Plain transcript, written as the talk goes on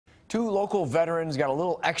Two local veterans got a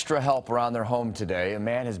little extra help around their home today. A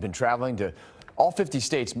man has been traveling to all 50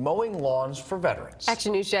 states mowing lawns for veterans.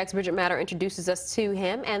 Action News Jack's Bridget Matter introduces us to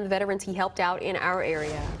him and the veterans he helped out in our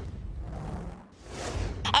area.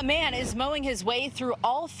 A man is mowing his way through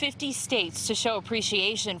all 50 states to show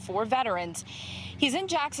appreciation for veterans. He's in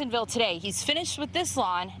Jacksonville today. He's finished with this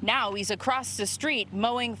lawn. Now he's across the street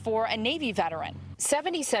mowing for a Navy veteran.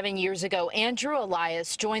 77 years ago, Andrew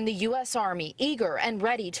Elias joined the U.S. Army, eager and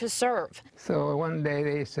ready to serve. So one day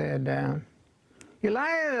they said,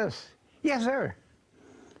 Elias, yes, sir.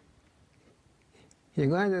 You're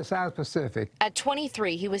going to the South Pacific. At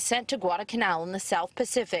 23, he was sent to Guadalcanal in the South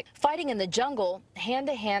Pacific, fighting in the jungle,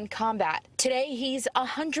 hand-to-hand combat. Today, he's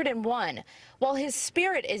 101. While his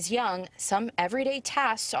spirit is young, some everyday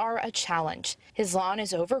tasks are a challenge. His lawn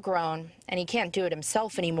is overgrown, and he can't do it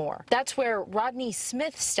himself anymore. That's where Rodney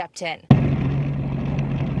Smith stepped in.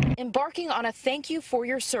 Embarking on a Thank You for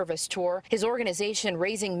Your Service tour, his organization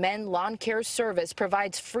Raising Men Lawn Care Service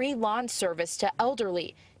provides free lawn service to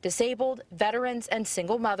elderly, disabled, veterans, and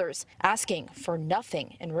single mothers, asking for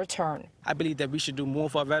nothing in return. I believe that we should do more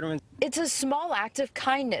for our veterans. It's a small act of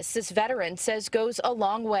kindness this veteran says goes a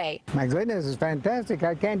long way. My goodness, it's fantastic.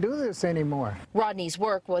 I can't do this anymore. Rodney's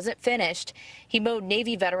work wasn't finished. He mowed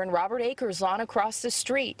Navy veteran Robert Akers' lawn across the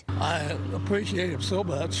street. I appreciate him so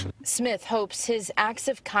much. Smith hopes his acts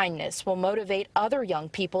of kindness will motivate other young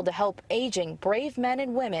people to help aging, brave men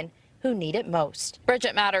and women who need it most.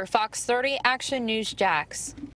 Bridget Matter, Fox 30, Action News Jax.